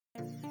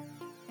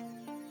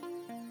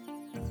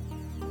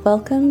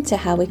Welcome to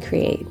How We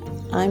Create.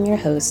 I'm your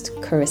host,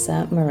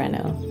 Carissa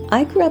Moreno.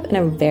 I grew up in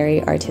a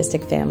very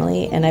artistic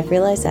family, and I've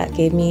realized that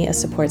gave me a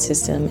support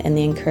system and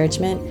the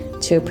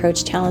encouragement to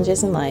approach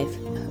challenges in life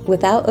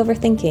without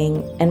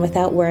overthinking and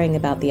without worrying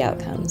about the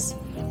outcomes.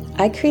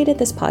 I created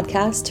this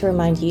podcast to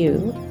remind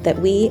you that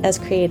we as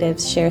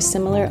creatives share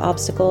similar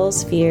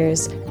obstacles,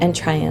 fears, and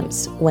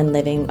triumphs when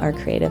living our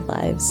creative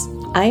lives.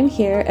 I'm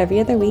here every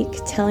other week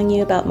telling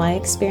you about my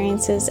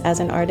experiences as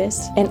an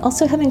artist and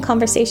also having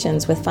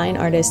conversations with fine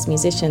artists,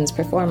 musicians,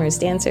 performers,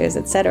 dancers,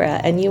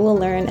 etc. And you will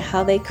learn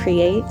how they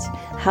create,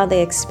 how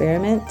they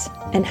experiment,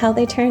 and how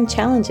they turn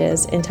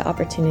challenges into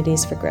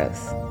opportunities for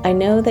growth. I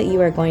know that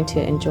you are going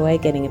to enjoy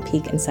getting a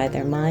peek inside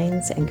their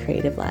minds and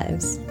creative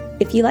lives.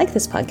 If you like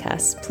this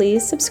podcast,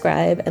 please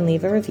subscribe and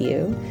leave a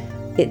review.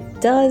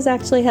 It does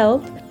actually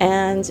help,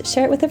 and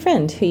share it with a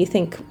friend who you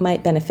think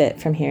might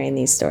benefit from hearing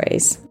these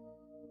stories.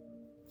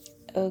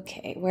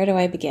 Okay, where do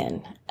I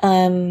begin?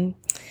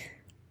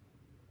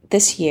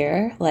 This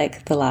year,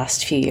 like the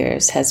last few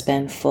years, has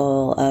been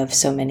full of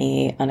so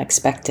many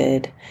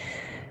unexpected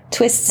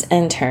twists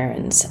and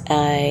turns.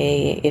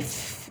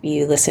 If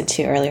you listened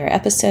to earlier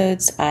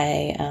episodes,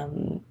 I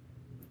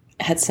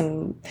had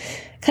some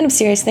kind of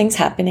serious things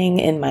happening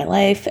in my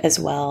life, as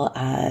well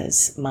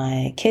as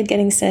my kid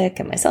getting sick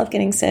and myself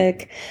getting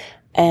sick.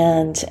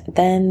 And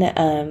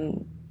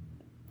then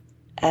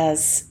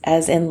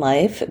as in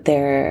life,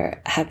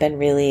 there have been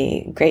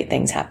really great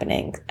things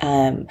happening.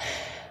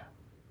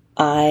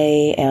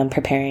 I am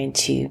preparing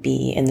to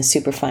be in the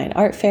Superfine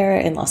Art Fair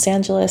in Los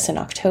Angeles in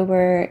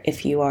October.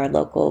 If you are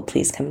local,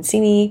 please come and see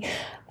me.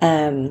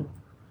 I'll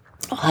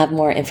have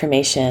more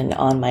information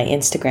on my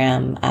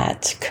Instagram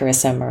at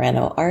Carissa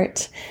Moreno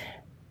Art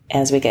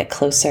as we get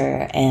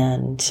closer.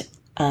 And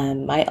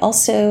I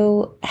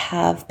also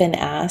have been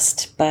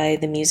asked by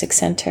the Music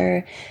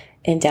Center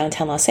in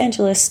downtown Los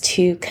Angeles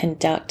to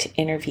conduct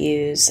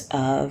interviews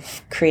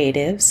of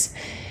creatives,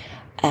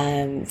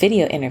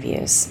 video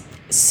interviews.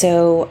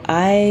 So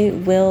I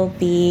will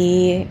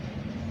be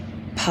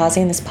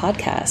pausing this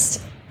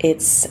podcast.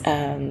 It's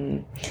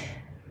been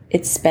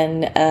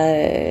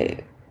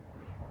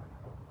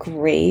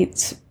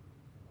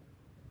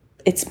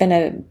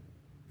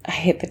I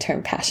hate the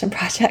term passion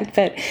project,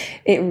 but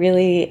it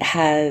really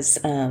has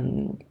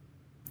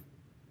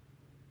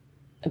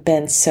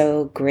been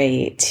so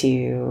great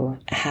to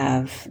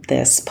have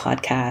this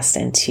podcast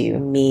and to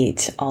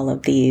meet all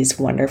of these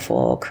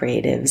wonderful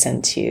creatives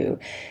and to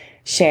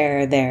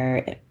share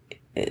their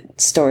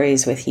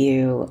stories with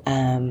you.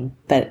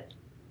 But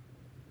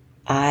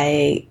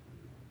I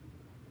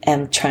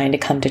am trying to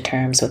come to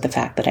terms with the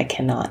fact that I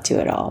cannot do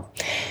it all.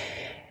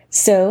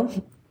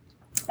 So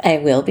I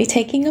will be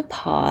taking a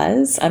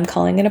pause. I'm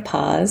calling it a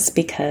pause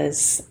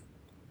because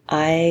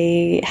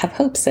I have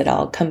hopes that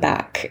I'll come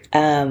back.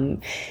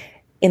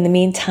 In the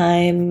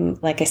meantime,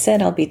 like I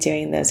said, I'll be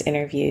doing those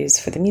interviews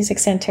for the Music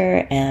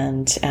Center,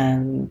 and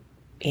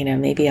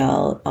maybe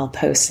I'll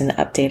post an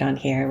update on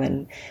here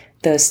when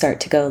those start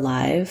to go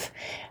live.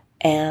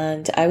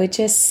 And I would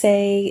just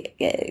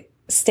say,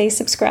 stay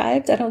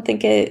subscribed. I don't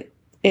think it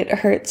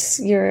hurts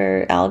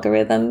your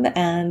algorithm,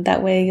 and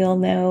that way you'll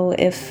know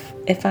if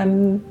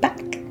I'm back.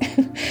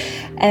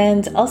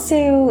 And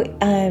also,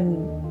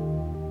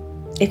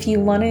 if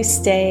you want to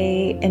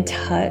stay in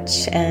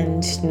touch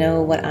and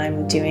know what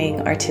I'm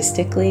doing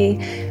artistically,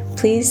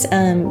 please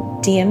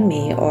DM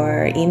me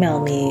or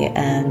email me,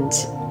 and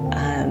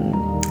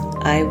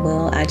I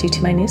will add you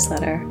to my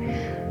newsletter.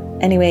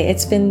 Anyway,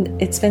 it's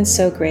been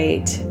so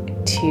great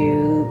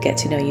to get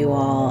to know you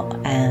all,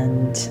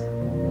 and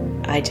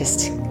I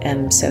just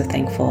am so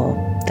thankful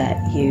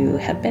that you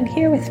have been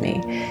here with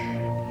me.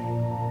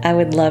 I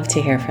would love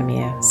to hear from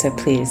you, so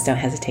please don't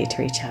hesitate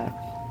to reach out.